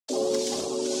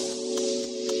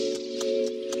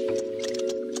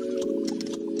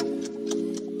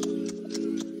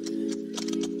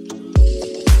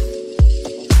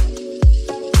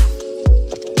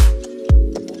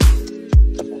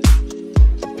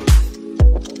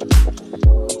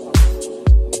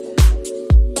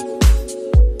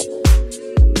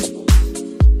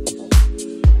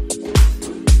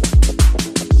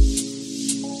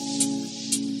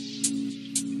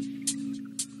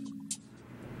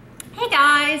Hey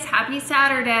guys, happy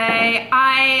Saturday.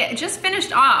 I just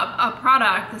finished up a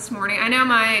product this morning. I know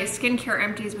my skincare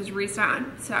empties was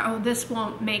recent, so this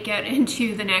won't make it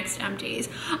into the next empties.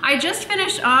 I just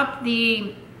finished up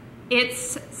the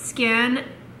It's Skin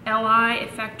LI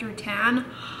Effector 10.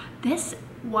 This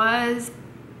was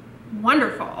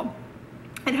wonderful.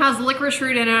 It has licorice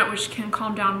root in it, which can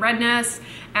calm down redness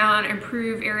and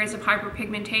improve areas of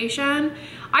hyperpigmentation.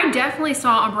 I definitely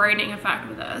saw a brightening effect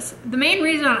with this. The main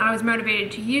reason I was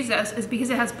motivated to use this is because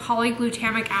it has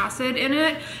polyglutamic acid in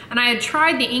it, and I had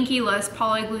tried the Inky List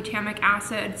polyglutamic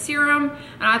acid serum,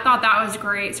 and I thought that was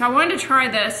great. So I wanted to try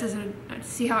this to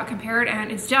see how it compared,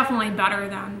 and it's definitely better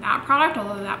than that product,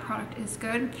 although that product is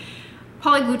good.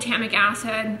 Polyglutamic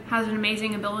acid has an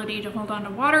amazing ability to hold on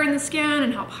to water in the skin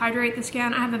and help hydrate the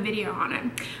skin. I have a video on it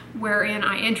wherein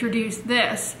I introduced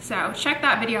this, so check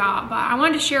that video out. But I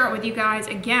wanted to share it with you guys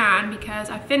again because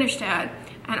I finished it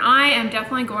and I am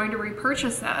definitely going to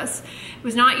repurchase this. It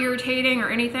was not irritating or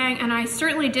anything, and I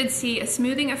certainly did see a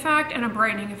smoothing effect and a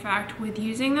brightening effect with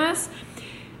using this.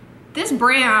 This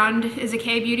brand is a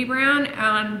K-beauty brand,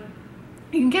 and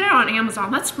you can get it on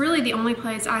Amazon. That's really the only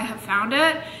place I have found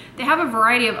it. They have a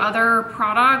variety of other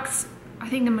products, I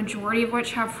think the majority of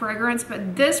which have fragrance,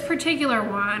 but this particular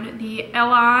one, the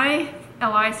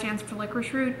LI stands for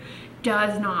licorice root,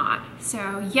 does not.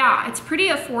 So yeah, it's pretty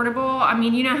affordable. I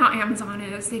mean, you know how Amazon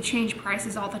is. They change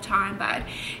prices all the time, but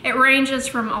it ranges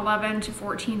from $11 to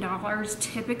 $14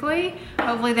 typically.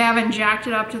 Hopefully they haven't jacked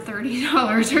it up to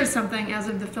 $30 or something as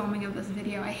of the filming of this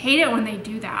video. I hate it when they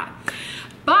do that.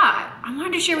 But I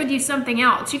wanted to share with you something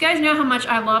else. You guys know how much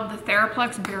I love the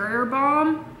Theraplex Barrier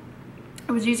Balm.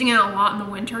 I was using it a lot in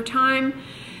the winter time.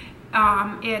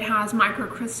 It has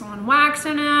microcrystalline wax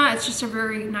in it. It's just a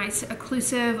very nice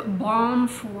occlusive balm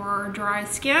for dry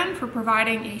skin, for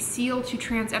providing a seal to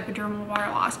transepidermal water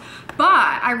loss.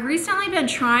 But I've recently been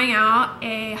trying out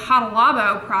a Hada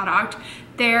Labo product.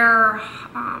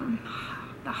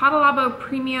 The Hada Labo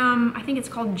Premium, I think it's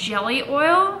called Jelly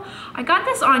Oil. I got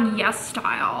this on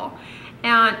YesStyle,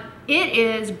 and it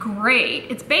is great.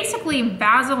 It's basically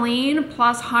Vaseline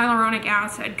plus hyaluronic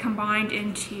acid combined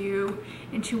into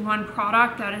one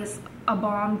product that is a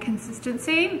balm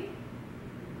consistency.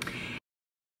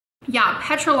 Yeah,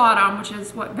 petrolatum, which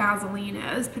is what Vaseline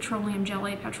is, petroleum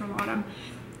jelly, petrolatum.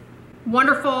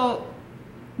 Wonderful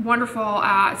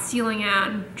at sealing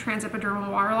in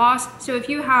transepidermal water loss. So if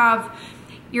you have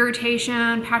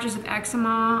irritation, patches of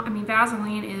eczema, I mean,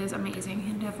 Vaseline is amazing, it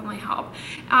can definitely help.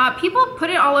 People put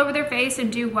it all over their face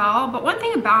and do well, but one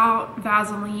thing about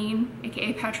Vaseline,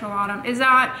 aka petrolatum, is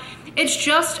that it's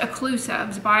just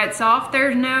occlusives by itself.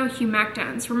 There's no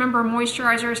humectants. Remember,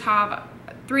 moisturizers have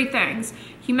three things: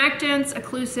 humectants,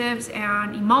 occlusives,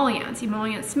 and emollients.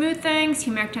 Emollients smooth things,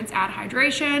 humectants add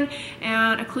hydration,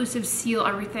 and occlusives seal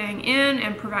everything in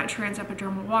and prevent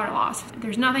transepidermal water loss.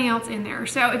 There's nothing else in there.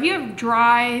 So if you have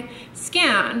dry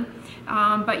skin,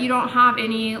 but you don't have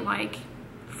any like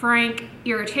frank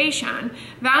irritation,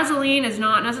 Vaseline is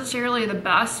not necessarily the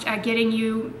best at getting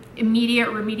you immediate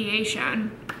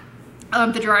remediation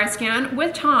of the dry skin.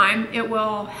 With time, it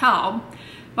will help,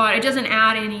 but it doesn't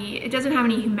have any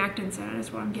humectants in it,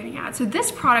 is what I'm getting at. So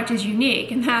this product is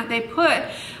unique in that they put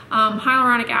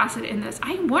hyaluronic acid in this.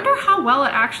 I wonder how well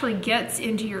it actually gets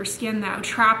into your skin though,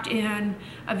 trapped in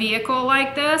a vehicle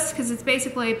like this, because it's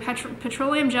basically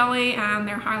petroleum jelly and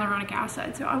their hyaluronic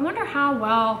acid. So I wonder how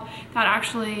well that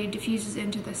actually diffuses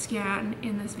into the skin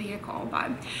in this vehicle.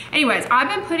 But anyways, I've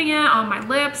been putting it on my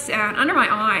lips and under my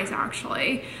eyes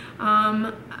actually,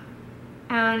 and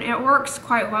it works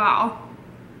quite well.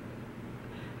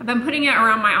 I've been putting it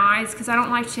around my eyes because I don't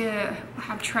like to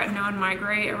have tretinoin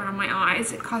migrate around my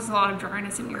eyes. It causes a lot of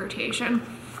dryness and irritation.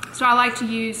 So I like to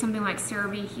use something like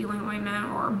CeraVe healing ointment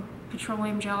or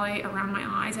petroleum jelly around my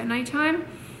eyes at nighttime.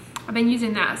 I've been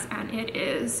using this and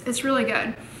it's really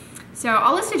good. So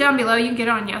I'll list it down below. You can get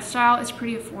it on YesStyle. It's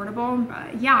pretty affordable.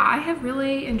 But yeah, I have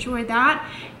really enjoyed that.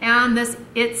 And this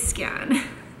It's Skin.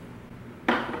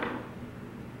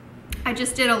 I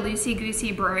just did a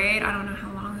loosey-goosey braid. I don't know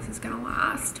how long this is gonna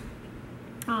last,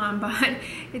 but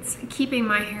it's keeping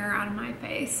my hair out of my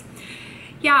face.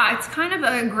 Yeah, it's kind of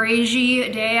a grayish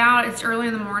day out. It's early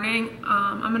in the morning.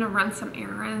 I'm gonna run some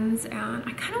errands, and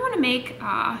I kind of want to make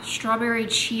strawberry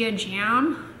chia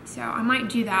jam, so I might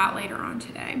do that later on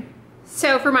today.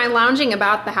 So for my lounging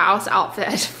about the house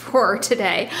outfit for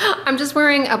today, I'm just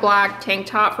wearing a black tank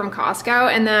top from Costco,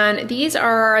 and then these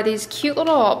are these cute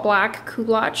little black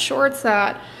culotte shorts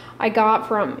that I got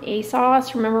from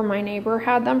ASOS. Remember, my neighbor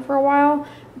had them for a while.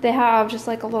 They have just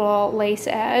like a little lace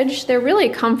edge. They're really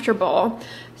comfortable.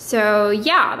 So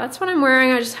yeah, that's what I'm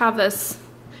wearing. I just have this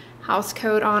house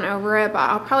coat on over it, but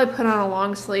I'll probably put on a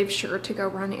long sleeve shirt to go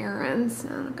run errands.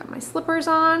 And I've got my slippers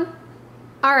on.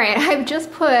 All right, I've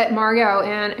just put Margot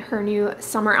in her new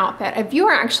summer outfit. A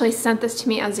viewer actually sent this to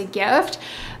me as a gift,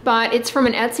 but it's from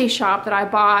an Etsy shop that I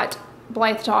bought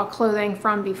Blythe doll clothing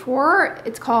from before.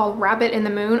 It's called Rabbit in the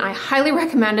Moon. I highly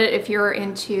recommend it if you're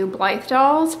into Blythe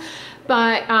dolls.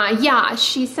 But yeah,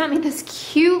 she sent me this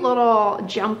cute little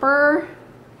jumper,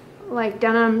 like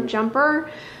denim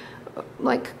jumper,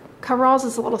 like coveralls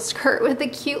as a little skirt with a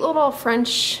cute little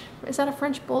French, is that a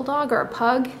French bulldog or a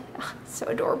pug? Oh, so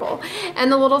adorable.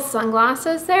 And the little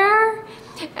sunglasses there.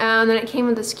 And then it came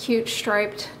with this cute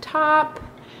striped top.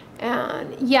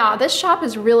 And yeah, this shop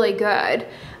is really good.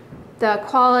 The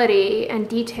quality and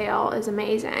detail is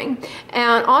amazing.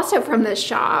 And also from this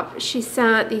shop, she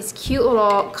sent these cute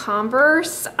little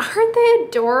Converse. Aren't they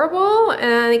adorable?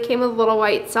 And it came with little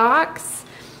white socks.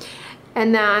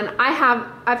 And then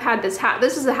I've had this hat.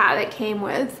 This is the hat that came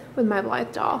with my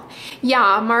Blythe doll.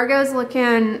 Yeah, Margot's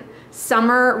looking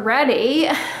summer ready.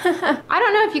 I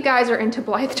don't know if you guys are into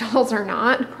Blythe dolls or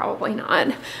not, probably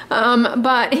not.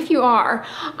 But if you are,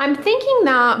 I'm thinking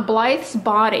that Blythe's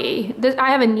body,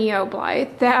 I have a Neo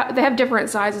Blythe. They have different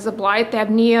sizes of Blythe. They have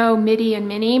Neo, Midi, and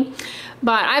Mini,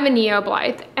 but I have a Neo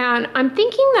Blythe. And I'm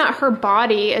thinking that her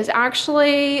body is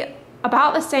actually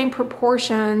about the same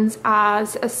proportions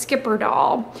as a Skipper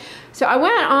doll. So I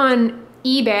went on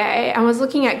eBay. I was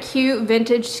looking at cute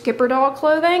vintage Skipper doll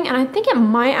clothing, and I think it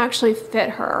might actually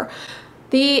fit her.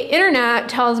 The internet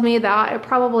tells me that it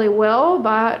probably will,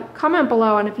 but comment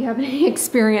below and if you have any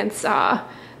experience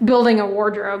building a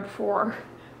wardrobe for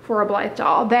a Blythe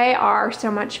doll. They are so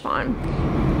much fun.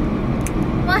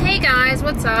 Well, hey guys,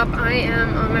 what's up? I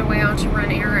am on my way out to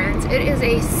run errands. It is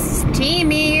a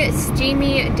steamy,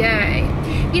 steamy day.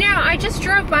 You know, I just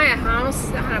drove by a house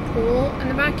that had a pool in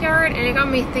the backyard, and it got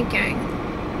me thinking,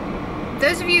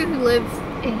 those of you who live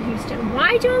in Houston,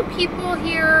 why don't people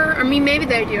here, I mean, maybe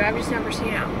they do, I've just never seen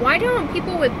it. Why don't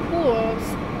people with pools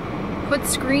put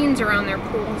screens around their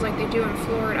pools like they do in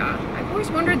Florida? I've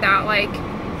always wondered that, like,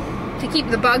 to keep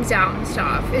the bugs out and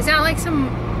stuff. Is that like some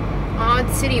odd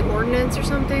city ordinance or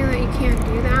something that you can't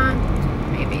do that?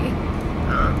 Maybe.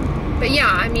 But yeah,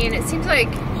 I mean, it seems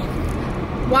like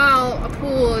while a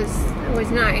pool is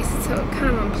always nice, it's so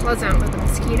kind of unpleasant with the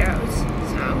mosquitoes.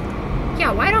 So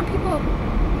yeah, why don't people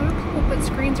put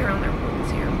screens around their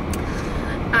pools here?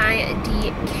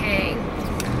 IDK.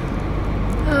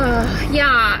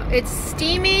 Yeah, it's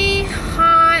steamy,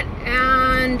 hot,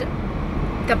 and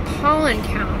the pollen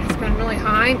count has been really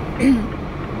high.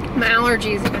 My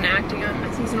allergies have been acting up,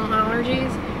 my seasonal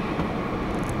allergies.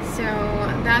 So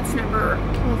that's never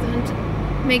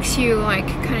pleasant. Makes you like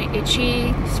kind of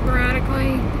itchy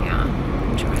sporadically. Yeah,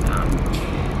 enjoy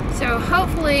that. So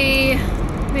hopefully,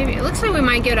 maybe it looks like we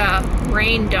might get a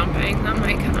rain dumping. That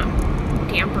might kind of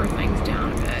damper things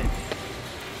down a bit.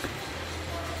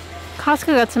 Costco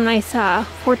got some nice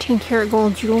 14 karat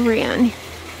gold jewelry in.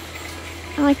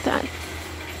 I like that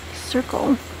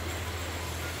circle.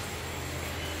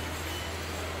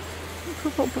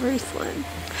 Purple bracelet.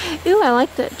 Ooh, I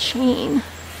like that chain.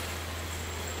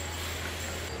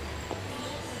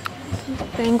 These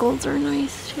bangles are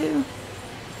nice too.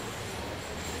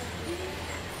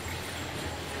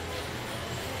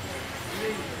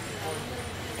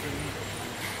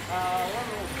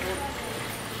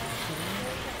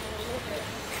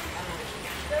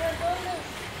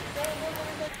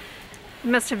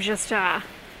 Must have just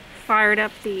fired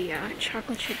up the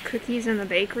chocolate chip cookies in the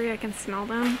bakery. I can smell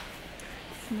them.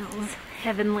 Smells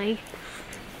heavenly.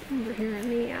 Over here in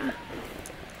the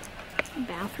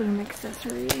bathroom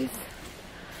accessories.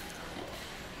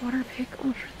 Water pick,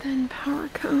 ultra thin power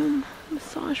comb,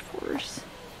 massage force.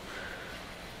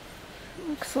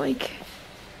 Looks like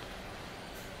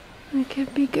it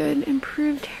could be good.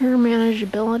 Improved hair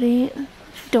manageability.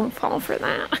 Don't fall for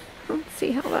that. Let's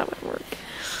see how that would work.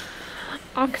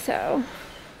 OXO.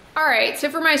 Alright, so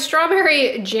for my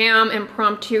strawberry jam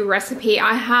impromptu recipe,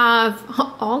 I have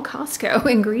all Costco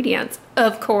ingredients,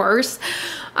 of course.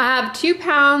 I have 2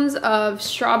 pounds of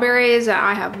strawberries that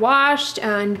I have washed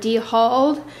and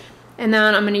dehulled. And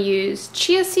then I'm going to use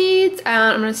chia seeds,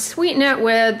 and I'm going to sweeten it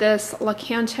with this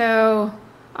Lakanto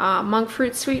monk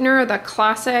fruit sweetener, the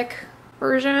classic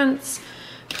version. It's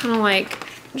kind of like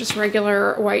just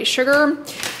regular white sugar.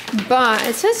 But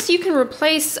it says you can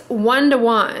replace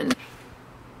 1-to-1.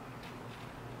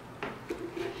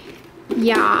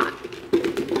 Yeah,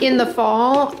 in the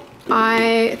fall /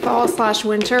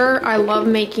 winter, I love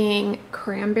making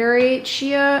cranberry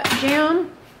chia jam.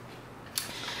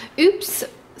 Oops,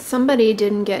 somebody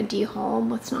didn't get dehulled.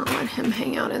 Let's not let him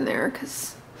hang out in there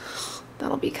because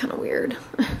That'll be kind of weird.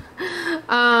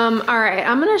 All right,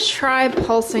 I'm gonna try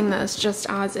pulsing this just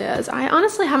as is. I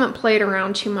honestly haven't played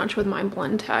around too much with my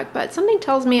blend tech, but something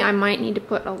tells me I might need to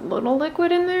put a little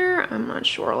liquid in there. I'm not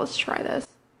sure. Let's try this.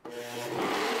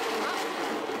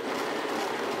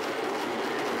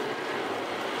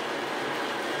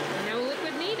 No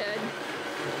liquid needed.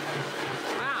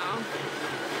 Wow.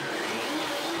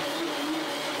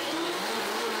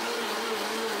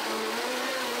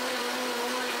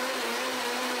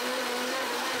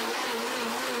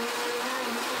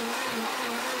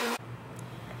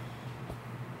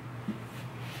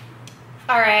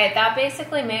 All right, that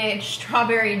basically made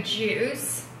strawberry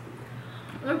juice.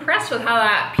 I'm impressed with how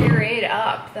that pureed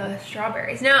up the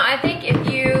strawberries. Now, I think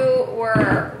if you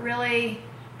were really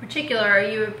particular,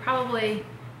 you would probably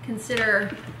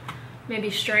consider maybe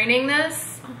straining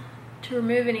this to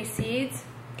remove any seeds.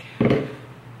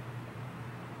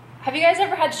 Have you guys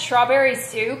ever had strawberry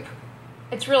soup?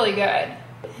 It's really good.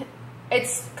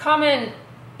 It's common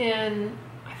in,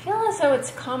 I feel as though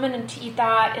it's common to eat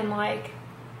that in like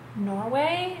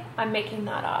Norway. I'm making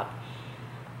that up.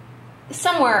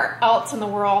 Somewhere else in the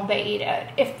world they eat it.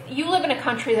 If you live in a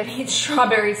country that eats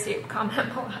strawberry soup,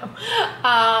 comment below.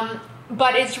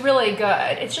 But it's really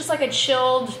good. It's just like a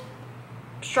chilled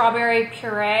strawberry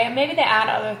puree. Maybe they add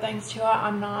other things to it.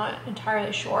 I'm not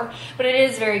entirely sure, but it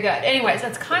is very good. Anyways,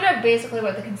 that's kind of basically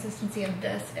what the consistency of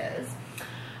this is.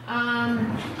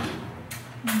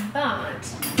 But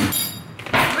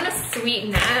I'm gonna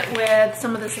sweeten it with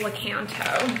some of this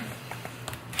Lakanto.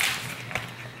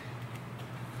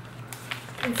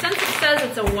 And since it says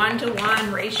it's a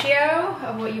 1-to-1 ratio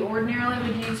of what you ordinarily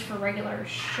would use for regular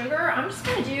sugar, I'm just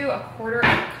gonna do 1/4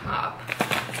 cup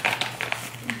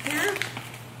in here.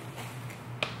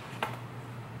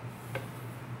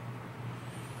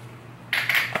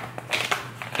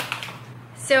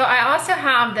 So I also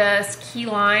have this key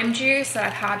lime juice that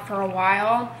I've had for a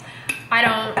while. I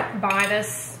don't buy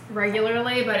this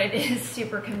regularly, but it is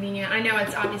super convenient. I know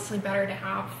it's obviously better to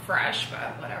have fresh,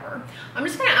 but whatever. I'm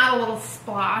just gonna add a little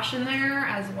splash in there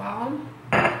as well.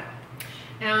 And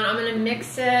I'm gonna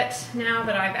mix it now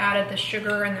that I've added the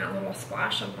sugar and that little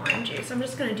splash of lime juice. I'm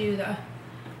just gonna do the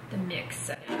mix.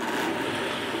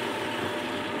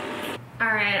 All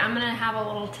right, I'm gonna have a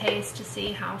little taste to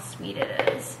see how sweet it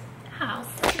is. How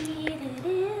sweet it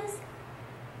is.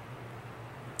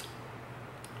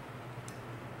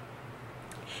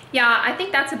 Yeah, I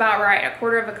think that's about right.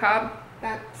 1/4 cup,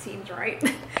 that seems right.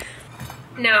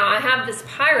 Now I have this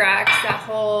Pyrex that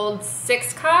holds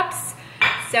 6 cups.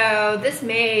 So this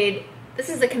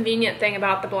is the convenient thing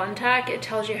about the blend tech. It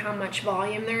tells you how much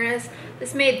volume there is.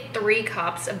 This made 3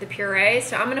 cups of the puree.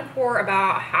 So I'm gonna pour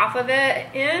about half of it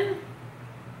in.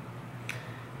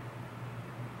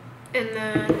 And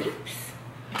then, oops,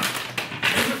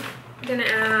 I'm gonna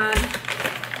add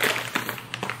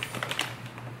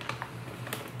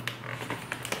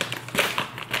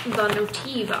the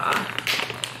Nutiva.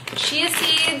 Chia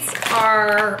seeds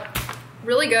are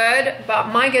really good, but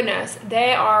my goodness,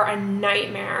 they are a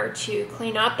nightmare to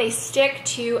clean up. They stick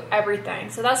to everything.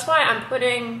 So that's why I'm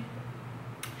putting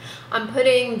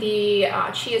the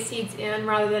chia seeds in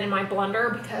rather than in my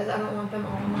blender, because I don't want them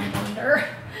all in my blender.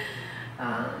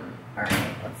 All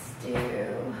right, let's do,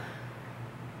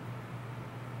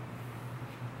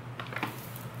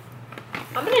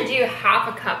 I'm gonna do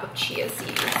 1/2 cup of chia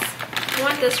seeds. I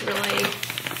want this really,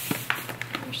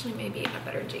 actually maybe I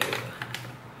better do,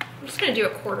 I'm just gonna do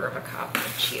 1/4 cup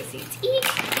of chia seeds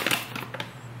each.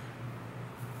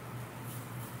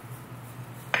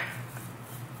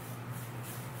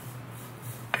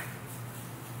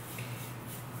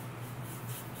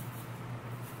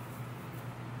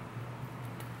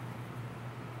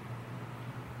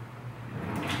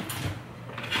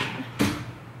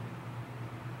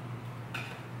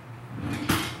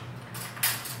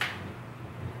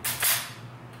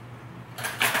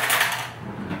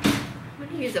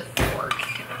 Use a fork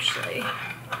actually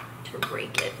to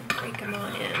break them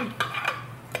on in.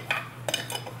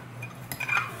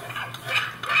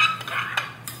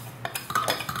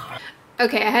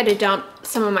 Okay, I had to dump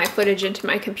some of my footage into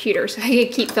my computer so I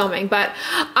could keep filming, but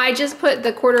I just put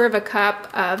the 1/4 cup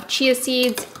of chia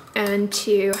seeds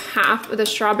into half of the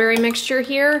strawberry mixture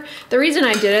here. The reason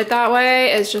I did it that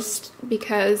way is just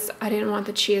because I didn't want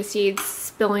the chia seeds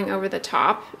spilling over the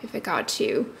top if it got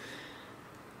to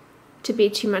be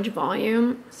too much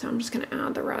volume. So I'm just gonna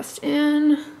add the rest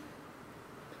in.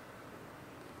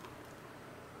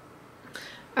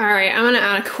 All right, I'm gonna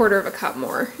add 1/4 cup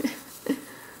more.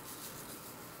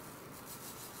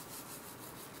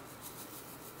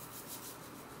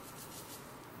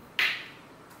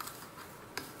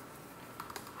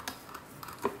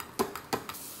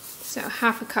 So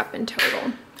half a cup in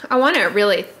total. I want it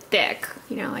really thick,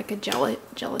 you know, like a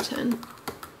gelatin,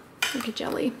 like a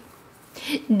jelly.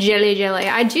 Jelly.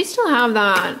 I do still have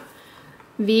that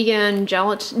vegan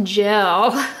gel, the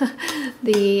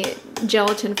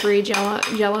gelatin-free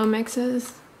jello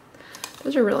mixes.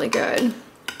 Those are really good,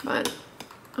 but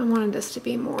I wanted this to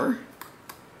be more,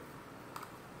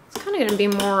 it's kind of gonna be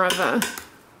more of a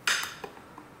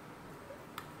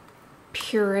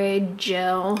pureed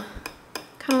gel,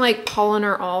 kind of like pollen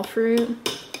or all fruit.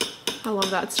 I love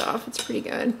that stuff. It's pretty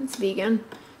good. It's vegan.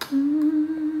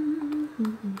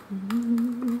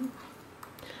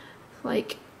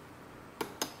 Like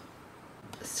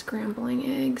scrambling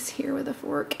eggs here with a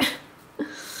fork.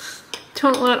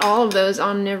 Don't let all of those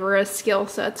omnivorous skill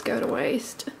sets go to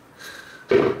waste.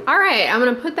 All right, I'm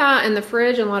gonna put that in the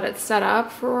fridge and let it set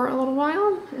up for a little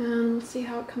while, and we'll see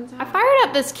how it comes out. I fired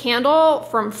up this candle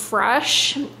from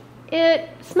Fresh. It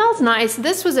smells nice.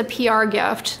 This was a PR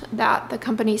gift that the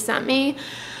company sent me.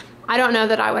 I don't know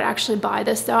that I would actually buy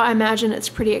this though. I imagine it's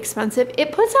pretty expensive.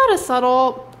 It puts out a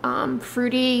subtle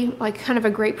fruity, like kind of a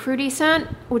grapefruity scent,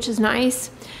 which is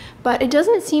nice, but it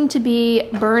doesn't seem to be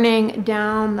burning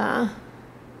down the,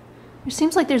 it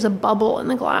seems like there's a bubble in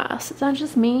the glass. Is that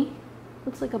just me?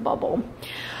 Looks like a bubble.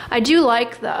 I do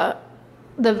like the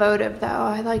votive though.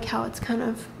 I like how it's kind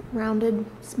of rounded,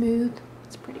 smooth.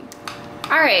 It's pretty.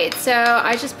 All right, so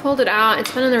I just pulled it out.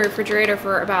 It's been in the refrigerator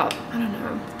for about, I don't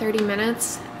know, 30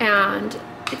 minutes, and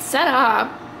it's set up.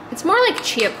 It's more like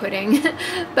chia pudding,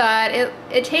 but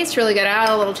it tastes really good. I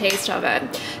had a little taste of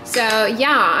it. So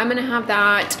yeah, I'm gonna have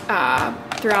that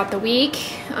throughout the week,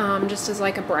 just as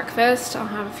like a breakfast. I'll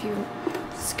have a few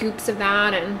scoops of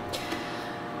that and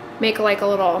make like a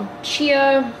little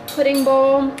chia pudding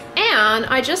bowl. And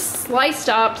I just sliced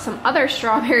up some other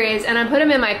strawberries and I put them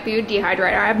in my food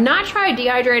dehydrator. I have not tried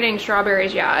dehydrating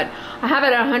strawberries yet. I have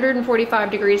it at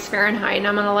 145 degrees Fahrenheit and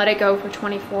I'm gonna let it go for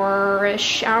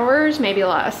 24-ish hours, maybe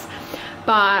less.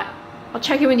 But I'll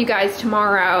check in with you guys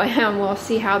tomorrow and we'll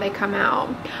see how they come out.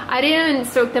 I didn't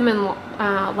soak them in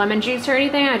lemon juice or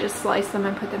anything. I just sliced them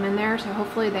and put them in there. So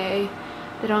hopefully they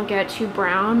don't get too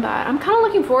brown, but I'm kind of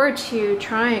looking forward to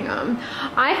trying them.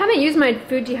 I haven't used my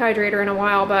food dehydrator in a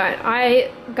while, but I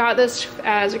got this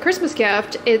as a Christmas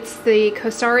gift. It's the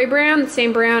Kosari brand, the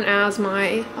same brand as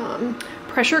my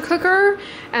pressure cooker,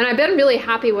 and I've been really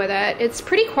happy with it. It's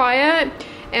pretty quiet,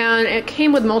 and it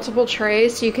came with multiple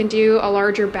trays, so you can do a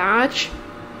larger batch.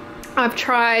 I've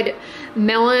tried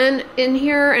melon in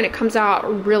here and it comes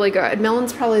out really good.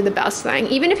 Melon's probably the best thing.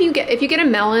 Even if you get a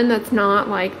melon that's not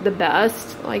like the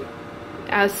best, like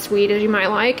as sweet as you might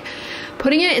like,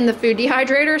 putting it in the food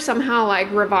dehydrator somehow like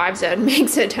revives it and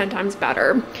makes it 10 times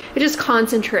better. It just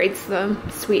concentrates the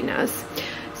sweetness.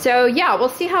 So yeah, we'll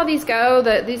see how these go.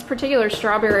 These particular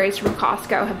strawberries from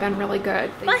Costco have been really good.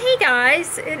 Well, hey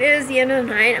guys, it is the end of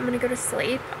the night. I'm gonna go to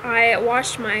sleep. I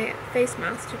washed my face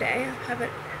mask today.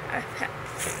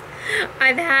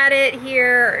 I've had it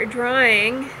here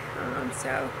drying,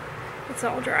 so it's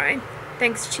all dry.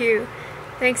 Thanks to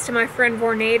my friend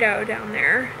Vornado down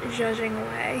there zhuzhing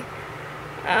away.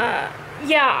 Yeah,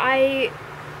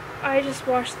 I just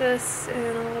washed this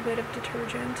in a little bit of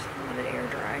detergent, let it air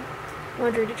dry.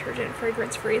 Laundry detergent,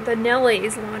 fragrance free. The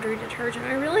Nellie's laundry detergent.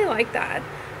 I really like that.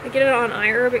 I get it on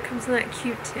iHerb. It comes in that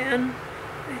cute tin.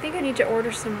 I think I need to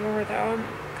order some more though. I'm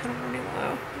kind of running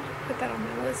low. Put that on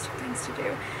my list of things to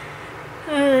do.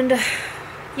 And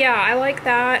yeah, I like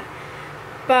that.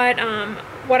 But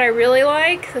what I really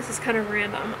like, this is kind of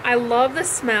random, I love the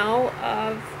smell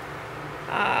of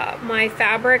my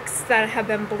fabrics that have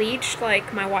been bleached,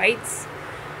 like my whites,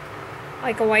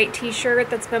 like a white t-shirt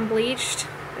that's been bleached.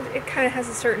 It kind of has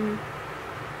a certain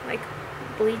like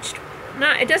bleached,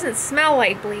 it doesn't smell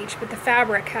like bleach, but the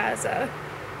fabric has a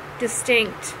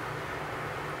distinct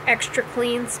extra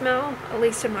clean smell. At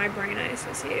least in my brain I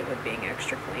associate it with being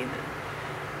extra clean.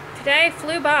 Today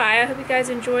flew by. I hope you guys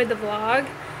enjoyed the vlog.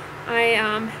 I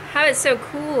have it so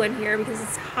cool in here because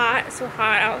it's hot, so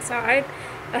hot outside.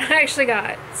 And I actually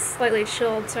got slightly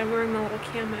chilled, so I'm wearing my little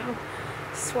camo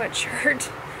sweatshirt.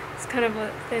 It's kind of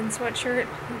a thin sweatshirt.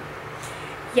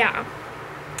 Yeah.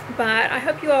 But I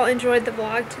hope you all enjoyed the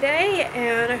vlog today,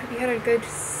 and I hope you had a good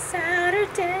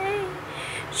Saturday.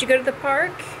 Did you go to the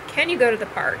park? Can you go to the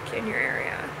park in your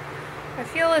area? I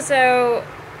feel as though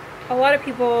a lot of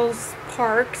people's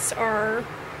parks are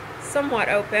somewhat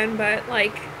open, but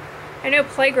like I know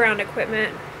playground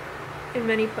equipment in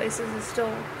many places is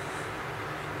still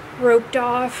roped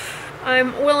off.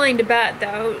 I'm willing to bet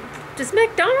though, does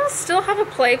McDonald's still have a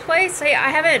play place? I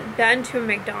haven't been to a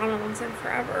McDonald's in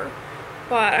forever,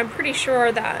 but I'm pretty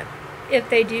sure that if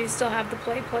they do still have the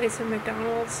play place in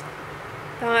McDonald's.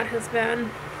 That has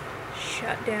been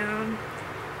shut down.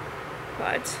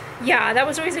 But yeah, that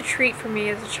was always a treat for me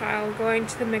as a child, going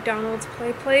to the McDonald's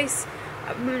play place.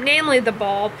 Namely the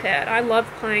ball pit. I loved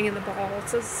playing in the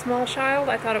balls. As a small child,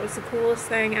 I thought it was the coolest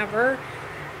thing ever.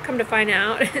 Come to find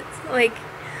out, it's like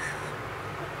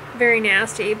very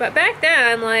nasty. But back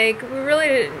then, like, we really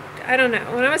didn't, I don't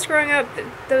know, when I was growing up,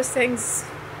 those things,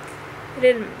 it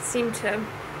didn't seem to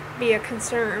be a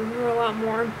concern. We were a lot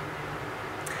more,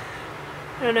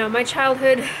 I don't know, my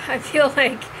childhood, I feel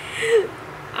like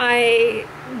I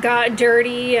got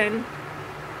dirty, and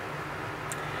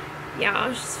yeah, it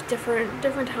was just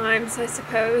different times, I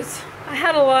suppose. I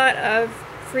had a lot of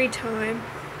free time,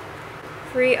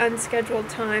 free unscheduled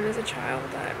time as a child.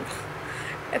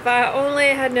 If I only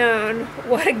had known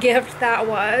what a gift that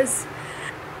was.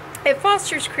 It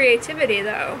fosters creativity,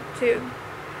 though, to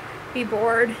be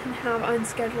bored and have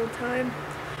unscheduled time.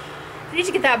 I need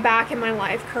to get that back in my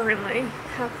life currently,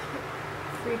 have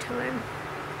free time.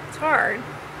 It's hard.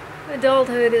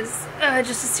 Adulthood is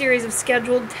just a series of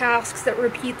scheduled tasks that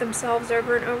repeat themselves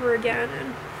over and over again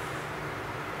and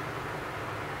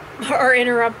are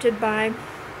interrupted by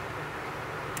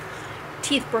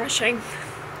teeth brushing.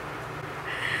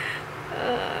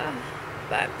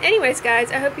 But anyways, guys,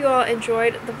 I hope you all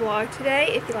enjoyed the vlog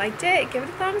today. If you liked it, give it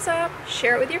a thumbs up,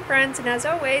 share it with your friends, and as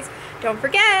always, don't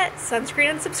forget, sunscreen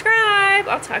and subscribe.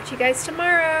 I'll talk to you guys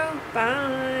tomorrow.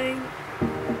 Bye.